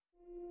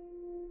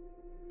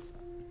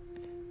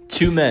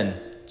two men.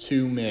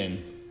 Two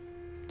men.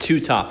 Two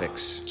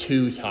topics.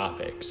 Two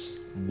topics.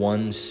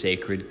 One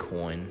sacred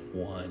coin.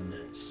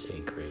 One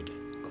sacred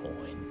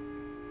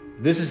coin.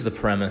 This is the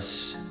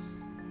premise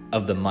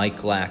of the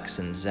Mikelax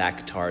and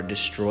Zaktar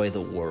Destroy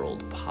the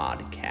World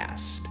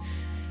podcast.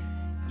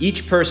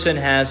 Each person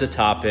has a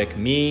topic.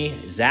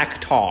 Me,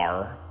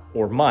 Zaktar,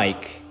 or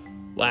Mike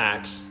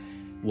Lax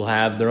will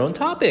have their own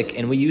topic,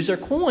 and we use our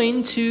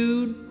coin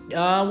to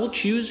we'll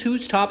choose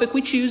whose topic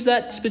we choose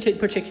that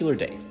particular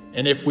day.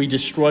 And if we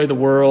destroy the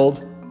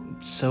world,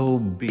 so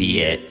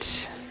be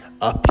it.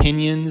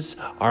 Opinions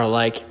are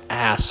like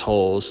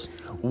assholes.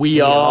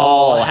 We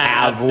all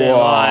have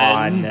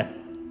one.